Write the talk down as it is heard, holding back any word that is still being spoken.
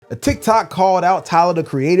A TikTok called out Tyler, the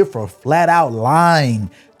Creator, for flat out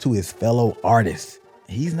lying to his fellow artists.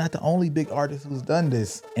 He's not the only big artist who's done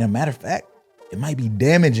this. And a matter of fact, it might be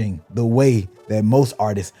damaging the way that most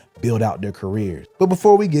artists build out their careers. But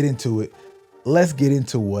before we get into it, let's get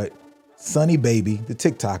into what Sonny Baby, the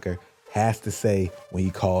TikToker, has to say when he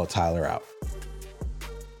called Tyler out.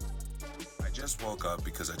 I just woke up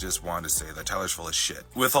because I just wanted to say that Tyler's full of shit,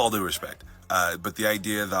 with all due respect. But the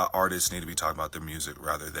idea that artists need to be talking about their music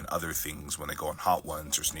rather than other things when they go on Hot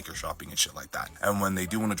Ones or sneaker shopping and shit like that. And when they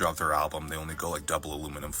do want to drop their album, they only go like double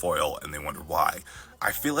aluminum foil and they wonder why.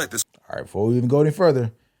 I feel like this... All right, before we even go any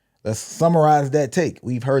further, let's summarize that take.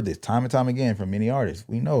 We've heard this time and time again from many artists.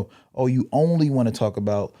 We know, oh, you only want to talk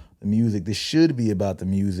about the music. This should be about the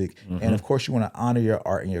music. And of course, you want to honor your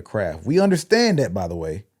art and your craft. We understand that, by the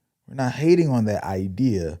way. We're not hating on that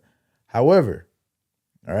idea. However,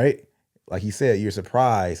 all right, like he said, you're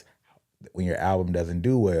surprised when your album doesn't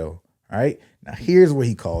do well. All right, now here's where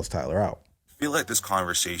he calls Tyler out. I feel like this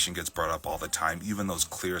conversation gets brought up all the time, even though it's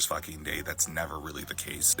clear as fucking day that's never really the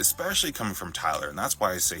case, especially coming from Tyler, and that's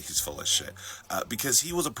why I say he's full of shit, because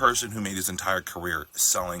he was a person who made his entire career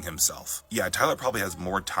selling himself. Yeah, Tyler probably has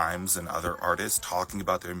more times than other artists talking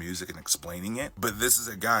about their music and explaining it, but this is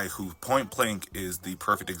a guy who point blank is the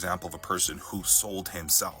perfect example of a person who sold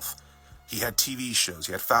himself. He had TV shows,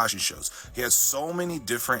 he had fashion shows, he has so many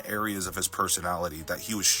different areas of his personality that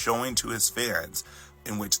he was showing to his fans,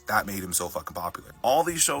 in which that made him so fucking popular. All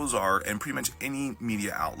these shows are, and pretty much any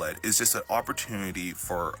media outlet, is just an opportunity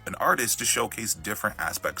for an artist to showcase different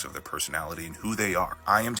aspects of their personality and who they are.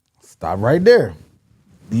 Stop right there.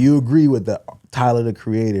 Do you agree with the Tyler, the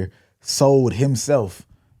Creator, sold himself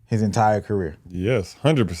his entire career? Yes,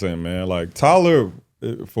 100%, man. Like, Tyler,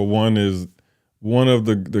 for one, is one of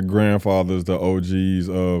the grandfathers, the OGs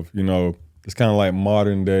of, you know, it's kind of like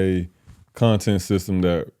modern day content system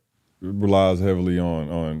that relies heavily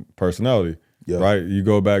on personality, right? You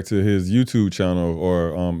go back to his YouTube channel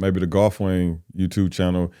or maybe the Golf Wing YouTube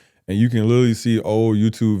channel, and you can literally see old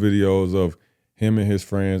YouTube videos of him and his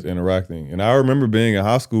friends interacting. And I remember being in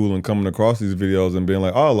high school and coming across these videos and being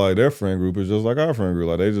like, oh, like their friend group is just like our friend group.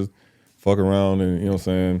 Like they just fuck around and, you know what I'm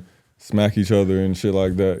saying, smack each other and shit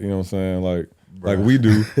like that, you know what I'm saying? Like we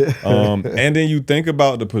do. And then you think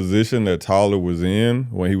about the position that Tyler was in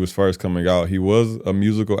when he was first coming out. He was a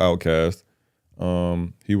musical outcast.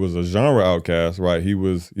 He was a genre outcast, right? He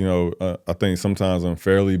was, you know, I think sometimes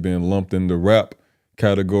unfairly being lumped in the rap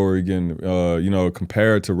category again, you know,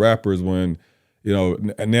 compared to rappers when, you know,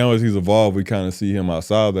 now as he's evolved, we kind of see him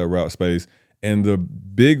outside of that rap space. And the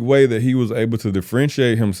big way that he was able to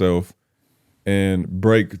differentiate himself and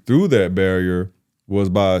break through that barrier was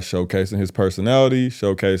by showcasing his personality,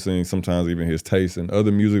 showcasing sometimes even his taste in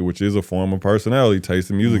other music, which is a form of personality. Taste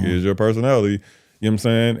in music is your personality. You know what I'm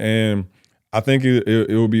saying? And I think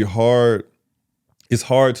it would be hard. It's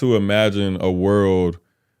hard to imagine a world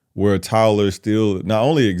where Tyler still not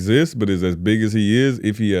only exists, but is as big as he is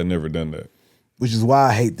if he had never done that. Which is why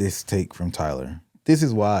I hate this take from Tyler. This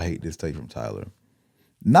is why I hate this take from Tyler.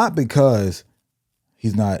 Not because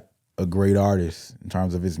he's not a great artist in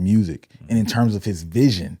terms of his music and in terms of his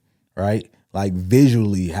vision, right? Like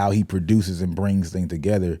visually how he produces and brings things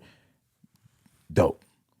together. Dope.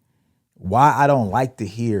 Why I don't like to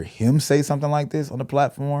hear him say something like this on the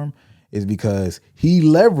platform is because he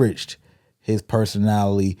leveraged his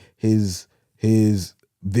personality, his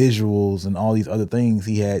visuals and all these other things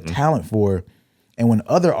he had talent for. And when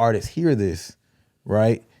other artists hear this,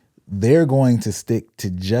 right, they're going to stick to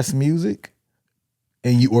just music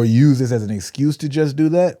and or use this as an excuse to just do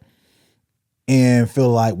that and feel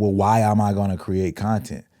like, well, why am I going to create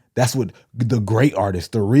content? That's what the great artists,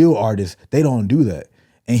 the real artists, they don't do that.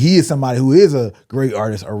 And he is somebody who is a great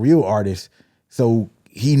artist, a real artist. So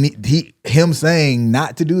him saying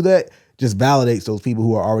not to do that just validates those people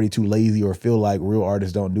who are already too lazy or feel like real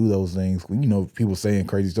artists don't do those things. You know, people saying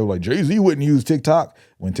crazy stuff like Jay-Z wouldn't use TikTok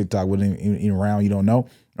when TikTok wasn't even around, you don't know,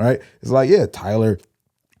 right? It's like, yeah, Tyler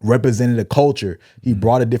represented a culture. He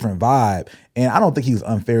brought a different vibe. And I don't think he was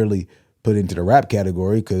unfairly put into the rap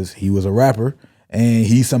category because he was a rapper and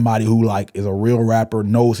he's somebody who like is a real rapper,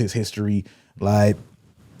 knows his history, like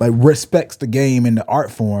respects the game and the art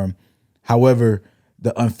form. However,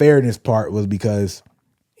 the unfairness part was because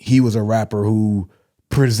he was a rapper who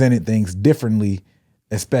presented things differently,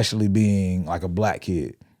 especially being like a black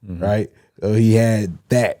kid, right? So he had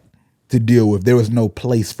that to deal with. There was no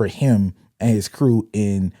place for him and his crew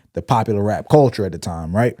in the popular rap culture at the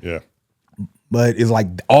time, right? Yeah. But it's like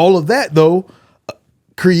all of that, though,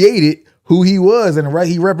 created who he was and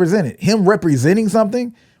he represented. Him representing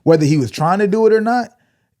something, whether he was trying to do it or not,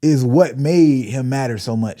 is what made him matter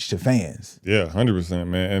so much to fans. Yeah, 100%,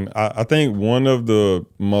 man. And I think one of the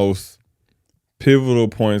most pivotal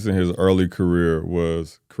points in his early career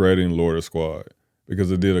was creating Lord of Squad, because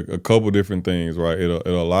it did a couple different things, right? It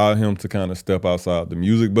allowed him to kind of step outside the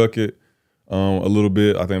music bucket a little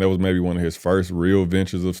bit. I think that was maybe one of his first real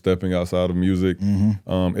ventures of stepping outside of music.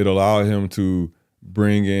 It allowed him to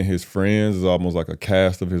bring in his friends. It's almost like a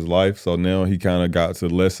cast of his life. So now he kind of got to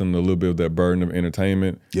lessen a little bit of that burden of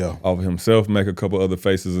entertainment off of himself, make a couple other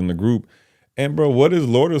faces in the group. And bro, what is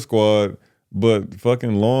Lord of Squad but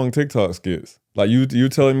fucking long TikTok skits? Like you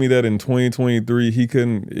telling me that in 2023 he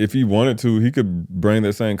couldn't, if he wanted to, he could bring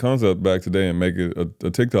that same concept back today and make it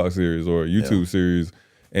a TikTok series or a YouTube series,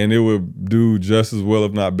 and it would do just as well,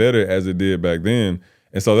 if not better, as it did back then.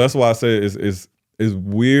 And so that's why I say it's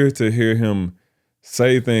weird to hear him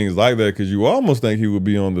say things like that, because you almost think he would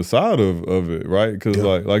be on the side of it, right? Because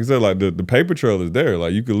like I said, like the paper trail is there.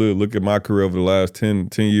 Like you could look at my career over the last 10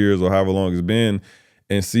 years or however long it's been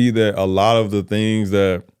and see that a lot of the things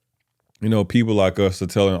that, you know, people like us are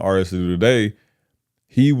telling artists to do today,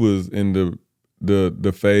 he was in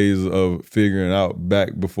the phase of figuring out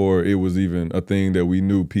back before it was even a thing that we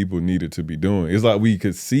knew people needed to be doing. It's like we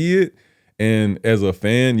could see it, and as a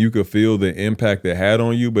fan, you could feel the impact it had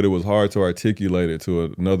on you, but it was hard to articulate it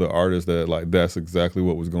to another artist that like that's exactly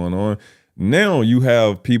what was going on. Now you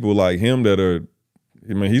have people like him that are,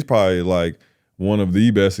 I mean, he's probably like one of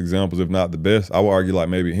the best examples, if not the best. I would argue like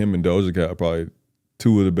maybe him and Doja Cat are probably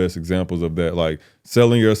two of the best examples of that, like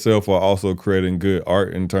selling yourself while also creating good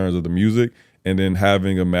art in terms of the music, and then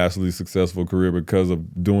having a massively successful career because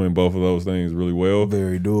of doing both of those things really well.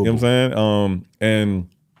 Very doable. You know what I'm saying? And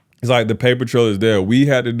it's like the paper trail is there. We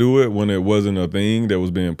had to do it when it wasn't a thing that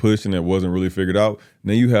was being pushed and it wasn't really figured out.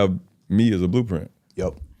 Now you have me as a blueprint.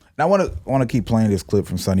 Yep. And I want to keep playing this clip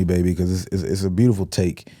from Sunny Baby because it's a beautiful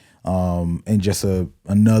take. And just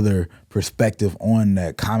another perspective on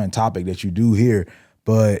that common topic that you do hear.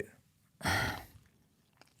 But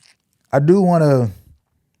I do want to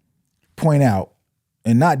point out,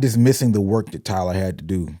 and not dismissing the work that Tyler had to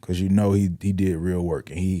do, because you know he did real work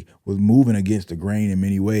and he was moving against the grain in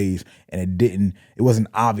many ways, and it wasn't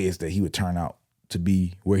obvious that he would turn out to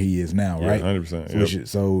be where he is now, right? 100%.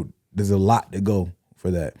 So there's a lot to go for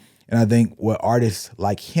that. And I think what artists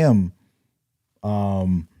like him,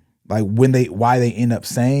 like why they end up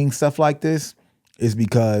saying stuff like this is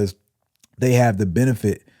because they have the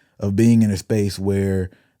benefit of being in a space where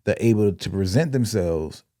they're able to present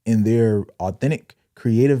themselves in their authentic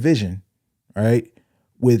creative vision, right?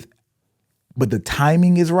 But the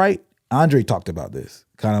timing is right. Andre talked about this,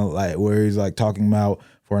 kind of like where he's like talking about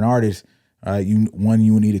for an artist, you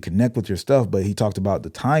need to connect with your stuff, but he talked about the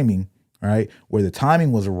timing, right? Where the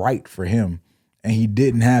timing was right for him. And he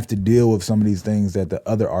didn't have to deal with some of these things that the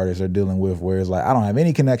other artists are dealing with, where it's like, I don't have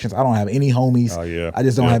any connections. I don't have any homies. I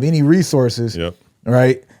just don't have any resources.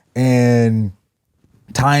 Right? And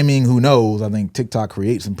timing, who knows? I think TikTok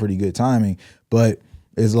creates some pretty good timing. But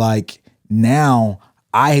it's like now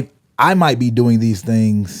I might be doing these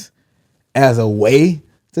things as a way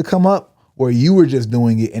to come up, where you were just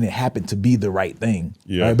doing it and it happened to be the right thing.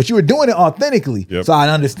 Right? But you were doing it authentically. So I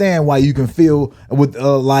understand why you can feel with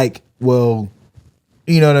well,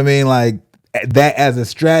 you know what I mean? Like that as a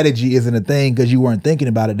strategy isn't a thing because you weren't thinking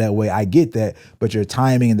about it that way. I get that. But your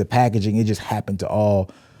timing and the packaging, it just happened to all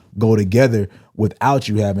go together without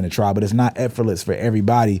you having to try. But it's not effortless for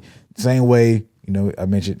everybody. Same way, you know, I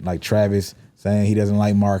mentioned like Travis saying he doesn't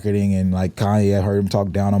like marketing, and like Kanye, I heard him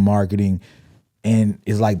talk down on marketing. And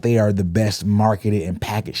it's like they are the best marketed and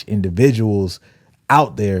packaged individuals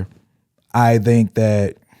out there. I think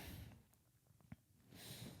that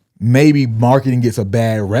maybe marketing gets a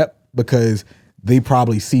bad rep because they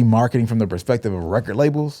probably see marketing from the perspective of record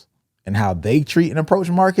labels and how they treat and approach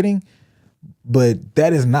marketing. But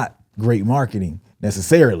that is not great marketing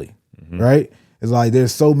necessarily, right? It's like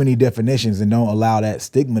there's so many definitions, and don't allow that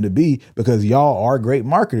stigma to be, because y'all are great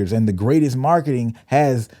marketers, and the greatest marketing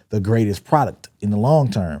has the greatest product in the long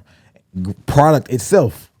term. Product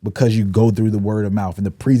itself, because you go through the word of mouth and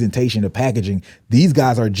the presentation, the packaging. These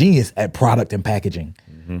guys are genius at product and packaging,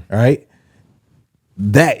 right?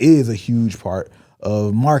 That is a huge part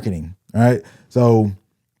of marketing, right? So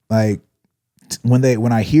like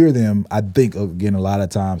when I hear them, I think again, a lot of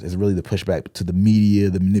times it's really the pushback to the media,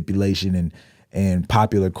 the manipulation and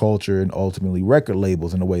popular culture, and ultimately record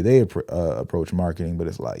labels and the way they approach marketing. But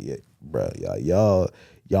it's like, yeah, bro,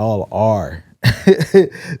 y'all are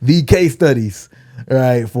the case studies,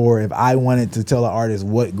 right? For if I wanted to tell an artist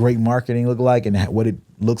what great marketing look like and what it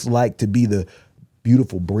looks like to be the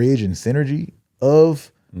beautiful bridge and synergy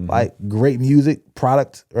of like great music,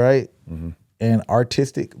 product, right? And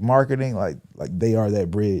artistic marketing, like they are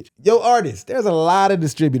that bridge. Yo, artists, there's a lot of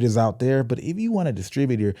distributors out there, but if you want a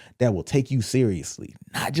distributor that will take you seriously,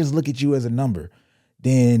 not just look at you as a number,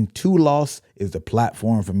 then Two Loss is the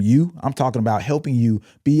platform from you. I'm talking about helping you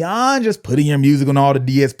beyond just putting your music on all the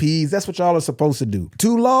DSPs. That's what y'all are supposed to do.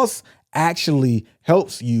 Two Loss actually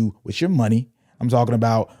helps you with your money. I'm talking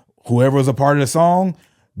about whoever was a part of the song,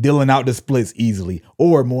 dealing out the splits easily,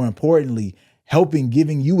 or more importantly,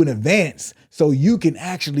 giving you an advance so you can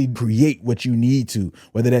actually create what you need to,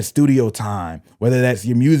 whether that's studio time, whether that's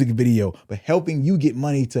your music video, but helping you get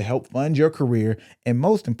money to help fund your career. And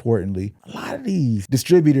most importantly, a lot of these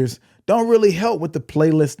distributors don't really help with the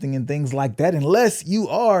playlisting and things like that unless you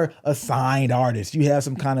are a signed artist. You have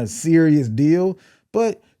some kind of serious deal,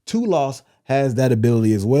 but Two Loss has that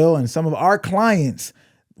ability as well. And some of our clients,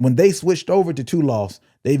 when they switched over to Two Loss,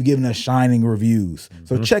 they've given us shining reviews.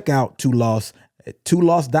 So check out Two Loss at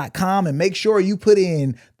twoloss.com and make sure you put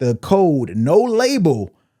in the code no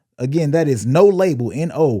label. Again, that is no label,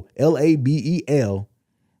 NOLABEL,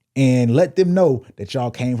 and let them know that y'all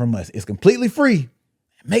came from us. It's completely free.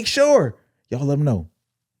 Make sure y'all let them know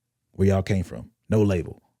where y'all came from. No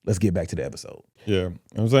label. Let's get back to the episode. Yeah,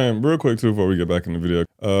 I'm saying real quick too before we get back in the video.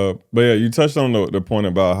 But yeah, you touched on the point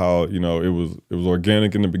about how it was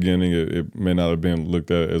organic in the beginning. It may not have been looked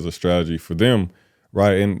at as a strategy for them,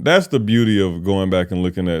 right? And that's the beauty of going back and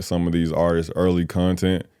looking at some of these artists' early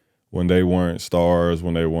content when they weren't stars,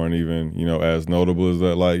 when they weren't even as notable as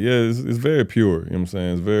that. Like, yeah, it's very pure. You know what I'm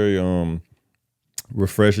saying? It's very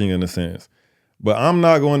refreshing in a sense. But I'm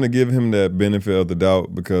not going to give him that benefit of the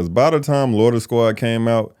doubt because by the time Lord of Squad came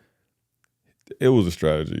out, it was a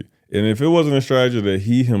strategy. And if it wasn't a strategy that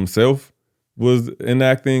he himself was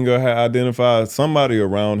enacting or had identified, somebody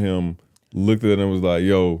around him looked at it and was like,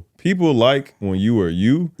 yo, people like when you are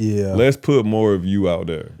you. Yeah. Let's put more of you out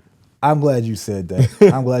there. I'm glad you said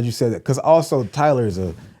that. I'm glad you said that. Because also Tyler is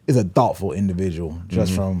a thoughtful individual,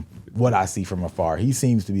 just from what I see from afar. He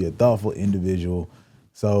seems to be a thoughtful individual.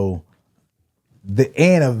 So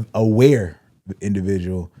and aware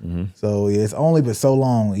individual. So it's only but so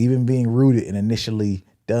long, even being rooted and initially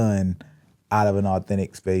done out of an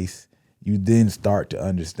authentic space, you then start to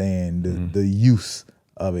understand the use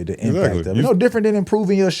of it, the impact of it. No different than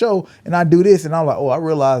improving your show. And I do this and I'm like, oh, I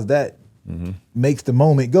realize that makes the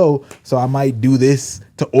moment go. So I might do this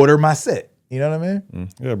to order my set. You know what I mean?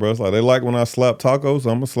 Yeah, bro. It's like they like when I slap tacos, so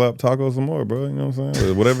I'm gonna slap tacos some more, bro. You know what I'm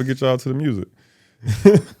saying? Whatever gets y'all to the music.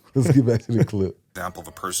 Let's get back to the clip. Example of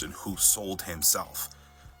a person who sold himself.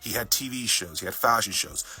 He had TV shows, he had fashion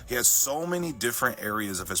shows, he had so many different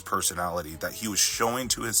areas of his personality that he was showing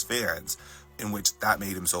to his fans, in which that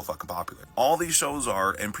made him so fucking popular. All these shows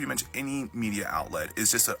are, and pretty much any media outlet,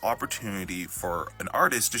 is just an opportunity for an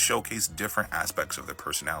artist to showcase different aspects of their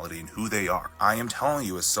personality and who they are. I am telling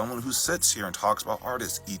you, as someone who sits here and talks about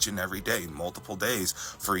artists each and every day, multiple days,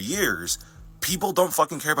 for years, people don't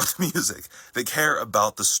fucking care about the music. They care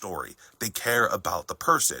about the story. They care about the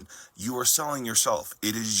person. You are selling yourself.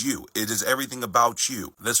 It is you. It is everything about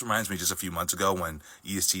you. This reminds me just a few months ago when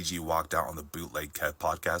ESTG walked out on the Bootleg Kev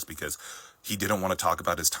podcast because he didn't want to talk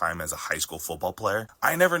about his time as a high school football player.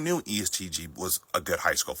 I never knew ESTG was a good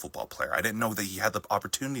high school football player. I didn't know that he had the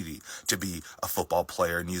opportunity to be a football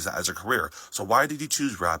player and use that as a career. So why did he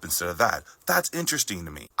choose rap instead of that? That's interesting to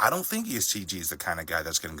me. I don't think ESTG is the kind of guy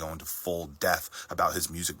that's going to go into full depth about his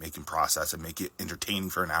music making process and make it entertaining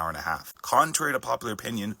for an hour and a half. Contrary to popular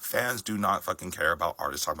opinion, fans do not fucking care about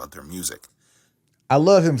artists talking about their music. I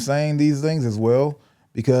love him saying these things as well,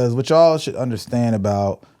 because what y'all should understand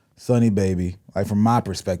about Sonny Baby, like from my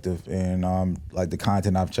perspective and like the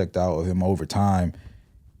content I've checked out of him over time,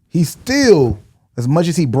 he's still, as much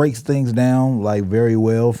as he breaks things down like very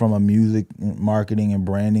well from a music marketing and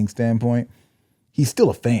branding standpoint, he's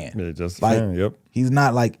still a fan. Yeah, just like, a fan, yep. He's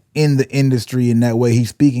not like in the industry in that way. He's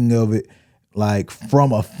speaking of it like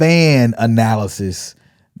from a fan analysis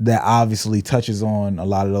that obviously touches on a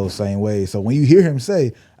lot of those same ways. So when you hear him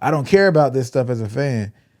say, I don't care about this stuff as a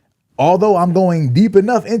fan, although I'm going deep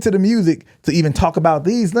enough into the music to even talk about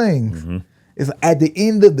these things, it's at the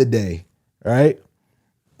end of the day, right?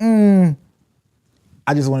 I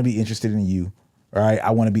just want to be interested in you, right?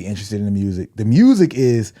 I want to be interested in the music. The music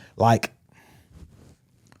is like,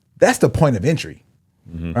 that's the point of entry,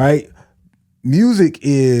 right? Music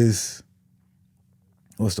is,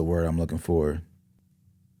 what's the word I'm looking for?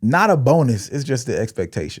 Not a bonus, it's just the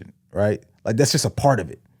expectation, right? Like that's just a part of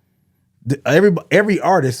it. Every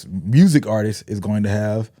artist, music artist, is going to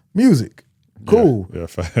have music. Cool. Yeah,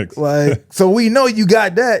 facts. Like, so we know you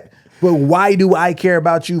got that, But why do I care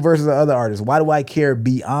about you versus the other artists? Why do I care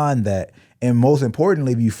beyond that? And most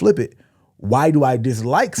importantly, if you flip it, why do I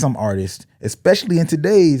dislike some artists, especially in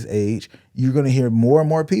today's age? You're going to hear more and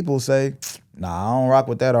more people say, nah, I don't rock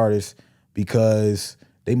with that artist because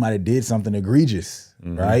they might have did something egregious,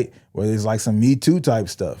 right? Whether it's like some Me Too type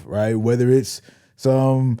stuff, right? Whether it's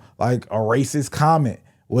some like a racist comment,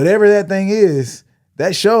 whatever that thing is,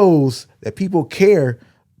 that shows that people care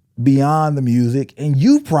beyond the music, and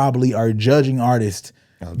you probably are judging artists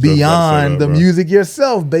beyond the music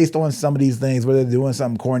yourself based on some of these things, whether they're doing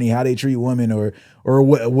something corny, how they treat women, or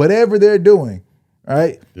whatever they're doing,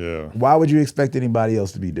 right? Yeah. Why would you expect anybody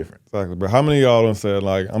else to be different? Exactly, bro. How many of y'all done said,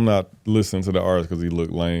 like, I'm not listening to the artist because he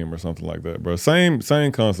looked lame or something like that, bro? Same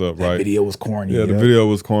concept, right? That video was corny. Yeah, the video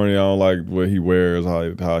was corny. I don't like what he wears,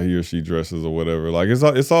 how he or she dresses or whatever. Like,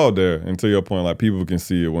 it's all there. And to your point, like, people can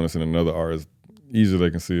see it when it's in another artist. Easier they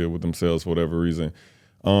can see it with themselves for whatever reason.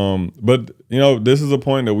 But, you know, this is a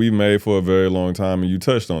point that we've made for a very long time, and you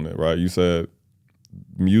touched on it, right? You said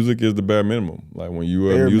music is the bare minimum. Like, when you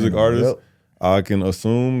are a music artist, I can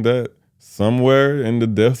assume that somewhere in the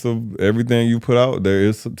depths of everything you put out, there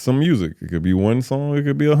is some music. It could be one song, it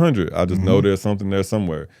could be 100. I just know there's something there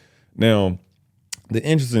somewhere. Now, the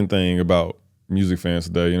interesting thing about music fans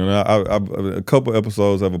today, you know, I've a couple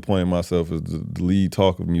episodes I've appointed myself as the lead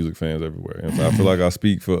talk of music fans everywhere. And so I feel like I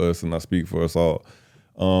speak for us and I speak for us all.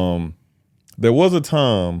 There was a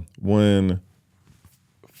time when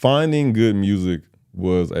finding good music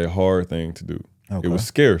was a hard thing to do. Okay. It was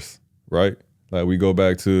scarce, right? Like, we go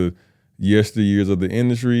back to yesteryears of the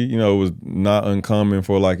industry, you know, it was not uncommon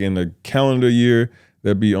for, like, in the calendar year,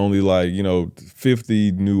 there'd be only like, you know,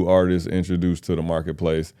 50 new artists introduced to the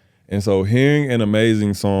marketplace. And so hearing an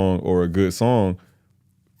amazing song or a good song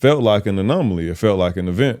felt like an anomaly. It felt like an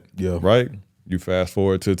event, right? You fast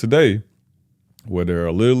forward to today, where there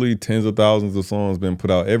are literally tens of thousands of songs being put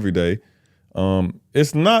out every day.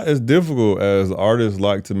 It's not as difficult as artists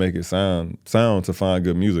like to make it sound to find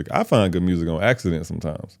good music. I find good music on accident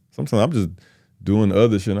sometimes. Sometimes I'm just doing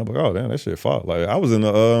other shit and I'm like, oh damn, that shit fought. Like, I was in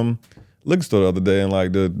the liquor store the other day and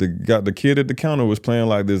like the kid at the counter was playing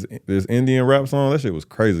like this Indian rap song. That shit was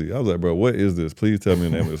crazy. I was like, bro, what is this? Please tell me the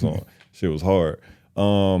name of the song. Shit was hard.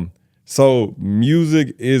 So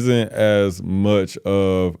music isn't as much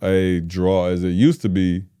of a draw as it used to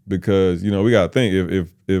be because, you know, we gotta think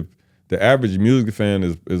if the average music fan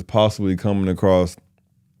is possibly coming across,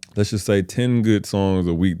 let's just say 10 good songs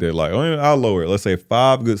a week they like. I'll lower it. Let's say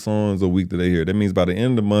 5 good songs a week that they hear. That means by the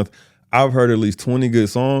end of the month, I've heard at least 20 good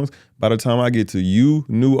songs. By the time I get to you,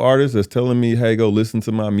 new artists that's telling me, hey, go listen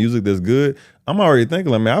to my music that's good, I'm already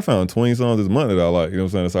thinking, like, man, I found 20 songs this month that I like. You know what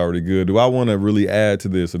I'm saying? It's already good. Do I want to really add to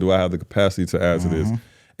this, or do I have the capacity to add to this?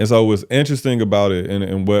 And so what's interesting about it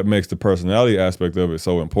and what makes the personality aspect of it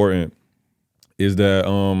so important is that,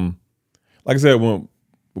 like I said,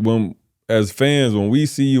 when as fans, when we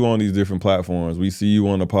see you on these different platforms, we see you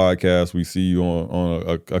on a podcast, we see you on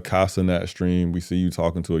a Casanat stream, we see you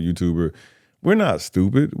talking to a YouTuber, we're not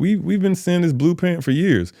stupid. We've been seeing this blueprint for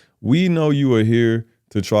years. We know you are here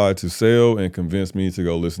to try to sell and convince me to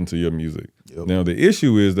go listen to your music. Now, the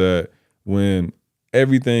issue is that when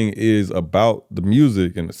everything is about the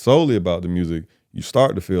music and solely about the music, you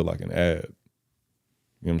start to feel like an ad.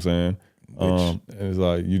 You know what I'm saying? And it's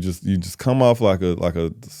like you just come off like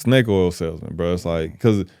a snake oil salesman, bro. It's like,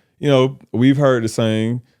 because, you know, we've heard the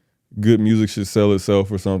saying, good music should sell itself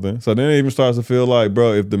or something. So then it even starts to feel like,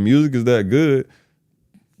 bro, if the music is that good,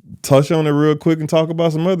 touch on it real quick and talk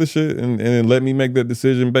about some other shit and then let me make that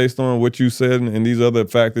decision based on what you said and these other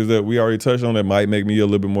factors that we already touched on that might make me a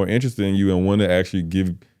little bit more interested in you and want to actually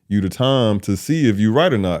give you the time to see if you're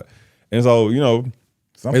right or not. And so, you know,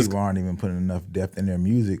 some people aren't even putting enough depth in their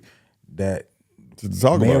music that to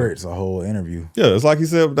talk merits a whole interview. Yeah, it's like he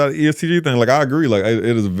said with that ESTG thing. Like, I agree. Like, it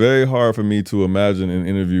is very hard for me to imagine an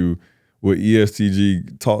interview where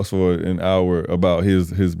ESTG talks for an hour about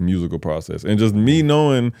his musical process. And just me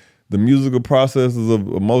knowing the musical processes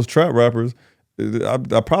of most trap rappers,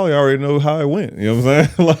 I probably already know how it went. You know what I'm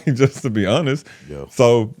saying? Like, just to be honest. Yep.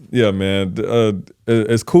 So, yeah, man.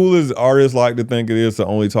 As cool as artists like to think it is to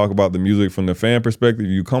only talk about the music from the fan perspective,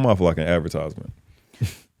 you come off like an advertisement.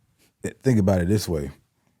 Think about it this way.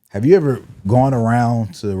 Have you ever gone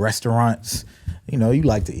around to restaurants? You know, you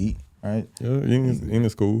like to eat, right? Yeah, eating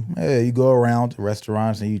is cool. Yeah, you go around to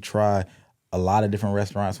restaurants and you try a lot of different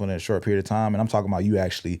restaurants within a short period of time. And I'm talking about you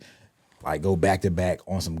actually like go back to back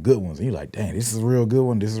on some good ones. And you're like, dang, this is a real good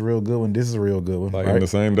one. This is a real good one. This is a real good one. Like, right? In the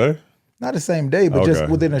same day? Not the same day, but just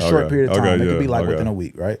within a short period of time. It could be like within a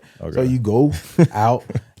week, right? So you go out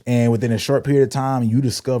and within a short period of time, you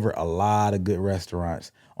discover a lot of good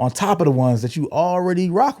restaurants on top of the ones that you already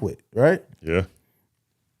rock with, right? Yeah.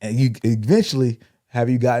 And you eventually have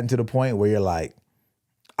you gotten to the point where you're like,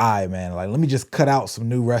 all right, man, like let me just cut out some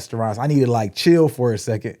new restaurants. I need to like chill for a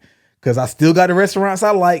second because I still got the restaurants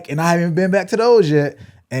I like and I haven't been back to those yet.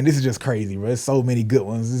 And this is just crazy, bro. There's so many good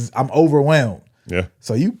ones. I'm overwhelmed. Yeah.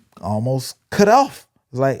 So you almost cut off.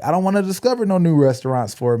 It's like, I don't want to discover no new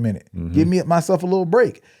restaurants for a minute. Give me myself a little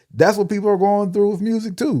break. That's what people are going through with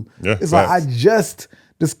music too. Yeah, it's like, I just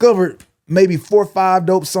discovered maybe 4 or 5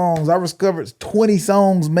 dope songs. I discovered 20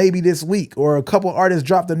 songs maybe this week, or a couple artists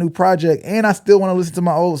dropped a new project and I still want to listen to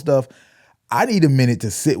my old stuff. I need a minute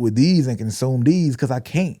to sit with these and consume these because I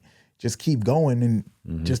can't just keep going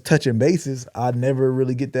and just touching bases. I never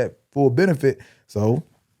really get that full benefit. So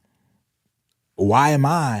why am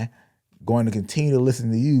I going to continue to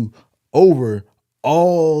listen to you over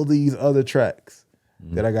all these other tracks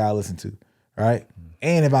that I gotta listen to, right?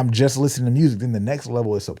 And if I'm just listening to music, then the next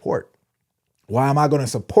level is support. Why am I going to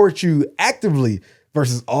support you actively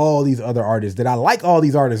versus all these other artists that I like? All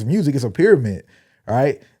these artists' music is a pyramid,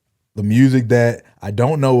 right? The music that I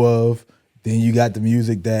don't know of, then you got the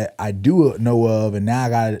music that I do know of, and now I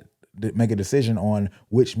got to make a decision on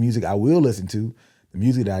which music I will listen to. The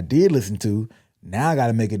music that I did listen to, now I got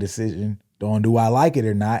to make a decision on do I like it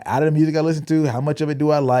or not. Out of the music I listen to, how much of it do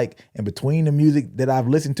I like? And between the music that I've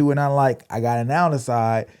listened to and I like, I got to now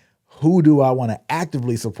decide who do I want to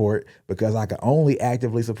actively support, because I can only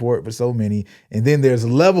actively support for so many. And then there's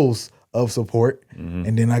levels of support.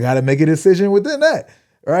 And then I got to make a decision within that,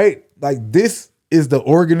 right? Like this is the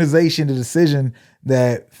organization, the decision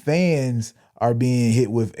that fans are being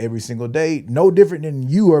hit with every single day. No different than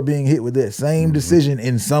you are being hit with that same decision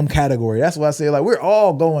in some category. That's why I say like we're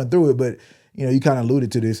all going through it, but you know, you kind of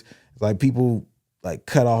alluded to this. It's like people like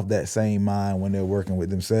cut off that same mind when they're working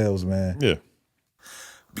with themselves, man. Yeah.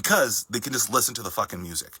 Because they can just listen to the fucking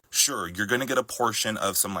music. Sure, you're going to get a portion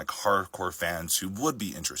of some like hardcore fans who would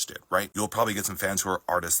be interested, right? You'll probably get some fans who are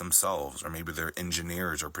artists themselves, or maybe they're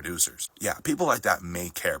engineers or producers. Yeah, people like that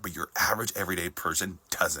may care, but your average everyday person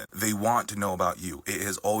doesn't. They want to know about you. It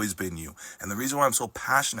has always been you. And the reason why I'm so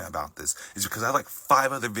passionate about this is because I have like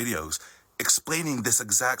 5 other videos explaining this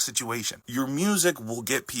exact situation. Your music will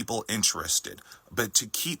get people interested, but to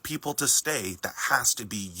keep people to stay, that has to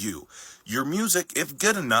be you. Your music, if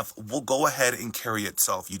good enough, will go ahead and carry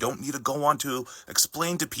itself. You don't need to go on to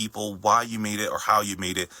explain to people why you made it or how you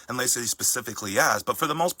made it, unless they specifically ask. But for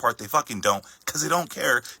the most part, they fucking don't, because they don't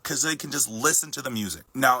care, because they can just listen to the music.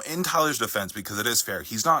 Now, in Tyler's defense, because it is fair,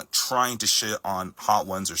 he's not trying to shit on Hot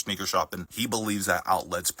Ones or sneaker shopping. He believes that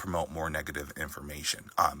outlets promote more negative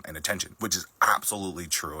information and attention, which is absolutely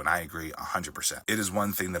true, and I agree 100%. It is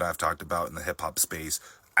one thing that I've talked about in the hip-hop space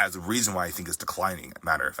as a reason why I think it's declining,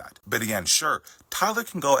 matter of fact. But again, sure, Tyler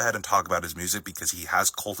can go ahead and talk about his music because he has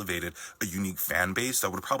cultivated a unique fan base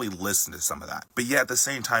that would probably listen to some of that. But yet at the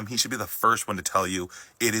same time, he should be the first one to tell you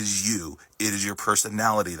it is you, it is your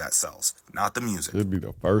personality that sells, not the music. He'd be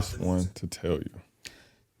the first one to tell you.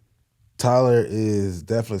 Tyler is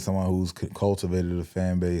definitely someone who's cultivated a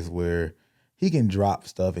fan base where he can drop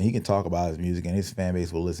stuff and he can talk about his music and his fan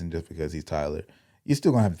base will listen just because he's Tyler. You're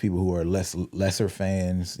still gonna have people who are lesser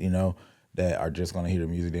fans, you know, that are just gonna hear the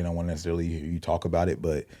music. They don't want to necessarily hear you talk about it,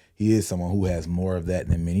 but he is someone who has more of that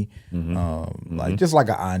than many. Like just like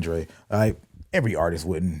an Andre. Like every artist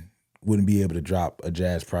wouldn't be able to drop a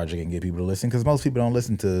jazz project and get people to listen because most people don't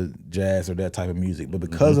listen to jazz or that type of music. But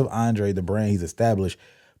because of Andre, the brand he's established,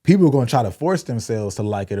 people are going to try to force themselves to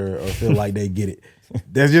like it or feel like they get it.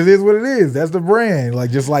 That just is what it is. That's the brand.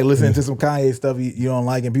 Like just like listening to some Kanye stuff you don't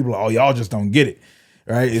like and people are, oh, y'all just don't get it,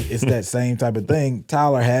 right? It's that same type of thing.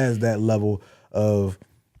 Tyler has that level of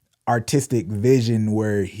artistic vision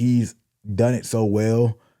where he's done it so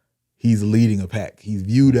well, he's leading a pack. He's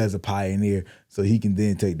viewed as a pioneer, so he can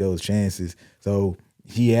then take those chances. So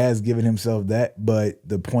he has given himself that, but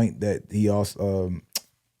the point that he also,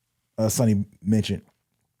 Sonny mentioned,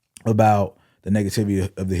 about the negativity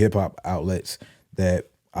of the hip hop outlets that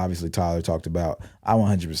obviously Tyler talked about, I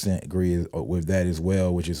 100% agree with that as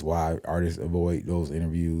well, which is why artists avoid those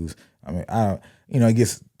interviews. I mean, I don't, it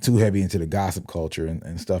gets too heavy into the gossip culture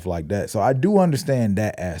and stuff like that. So I do understand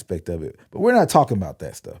that aspect of it, but we're not talking about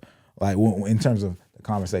that stuff. Like in terms of the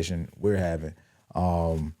conversation we're having,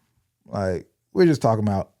 like we're just talking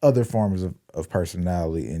about other forms of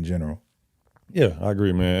personality in general. Yeah, I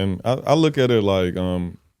agree, man. And I look at it like,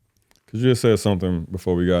 because you just said something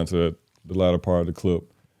before we got into the latter part of the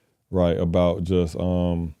clip, right, about just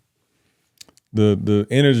the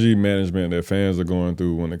energy management that fans are going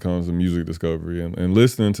through when it comes to music discovery and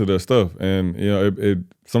listening to their stuff. And, it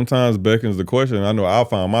sometimes beckons the question. I know I'll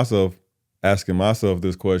find myself asking myself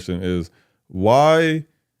this question is, why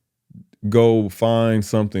go find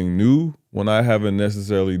something new when I haven't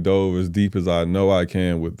necessarily dove as deep as I know I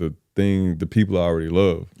can with the people I already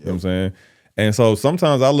love? You know what I'm saying? And so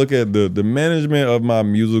sometimes I look at the management of my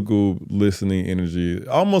musical listening energy. It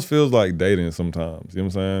almost feels like dating sometimes. You know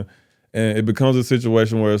what I'm saying? And it becomes a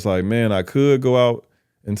situation where it's like, man, I could go out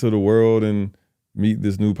into the world and meet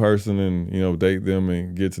this new person and, you know, date them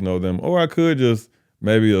and get to know them. Or I could just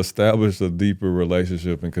maybe establish a deeper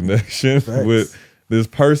relationship and connection with this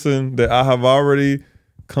person that I have already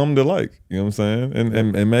come to like, you know what I'm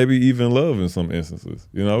saying? And maybe even love in some instances,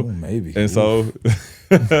 you know? Ooh, maybe. And so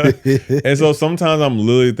and so sometimes I'm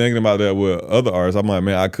literally thinking about that with other artists. I'm like,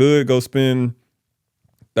 man, I could go spend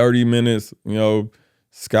 30 minutes, you know,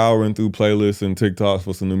 scouring through playlists and TikToks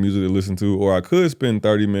for some new music to listen to, or I could spend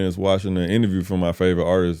 30 minutes watching an interview from my favorite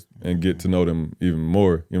artist and get to know them even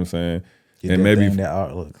more, you know what I'm saying? Get and that maybe thing that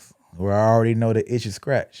art looks where I already know the itch is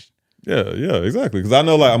scratched. Yeah, exactly. Because I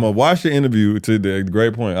know, like, I'm gonna watch the interview. To the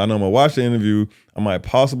great point, I know I'm gonna watch the interview. I might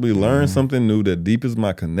possibly learn something new that deepens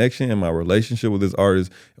my connection and my relationship with this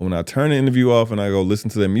artist. And when I turn the interview off and I go listen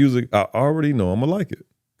to their music, I already know I'm gonna like it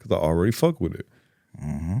because I already fuck with it.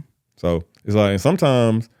 So it's like, and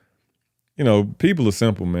sometimes, you know, people are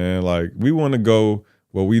simple, man. Like, we want to go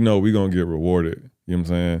where we know we're gonna get rewarded. You know what I'm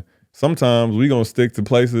saying? Sometimes we gonna stick to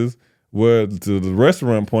places where, to the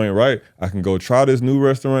restaurant point, right? I can go try this new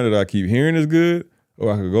restaurant that I keep hearing is good,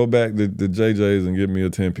 or I could go back to JJ's and get me a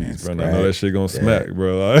 10-piece, bro. I know that shit gonna smack,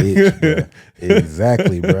 bro. Like, itch, bro.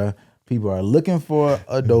 Exactly, bro. People are looking for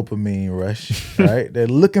a dopamine rush, right? They're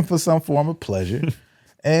looking for some form of pleasure.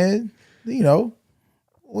 And, you know,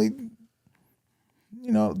 think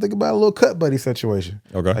about a little cut buddy situation.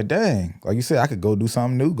 Okay. Like, dang, like you said, I could go do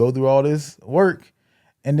something new, go through all this work,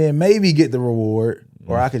 and then maybe get the reward,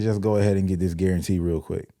 or I could just go ahead and get this guarantee real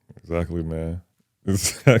quick. Exactly, man.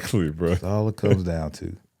 Exactly, bro. That's all it comes down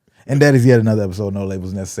to. And that is yet another episode of No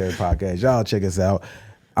Labels Necessary podcast. Y'all check us out.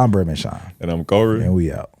 I'm Bretman Sean. And I'm Corey. And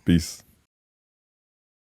we out. Peace.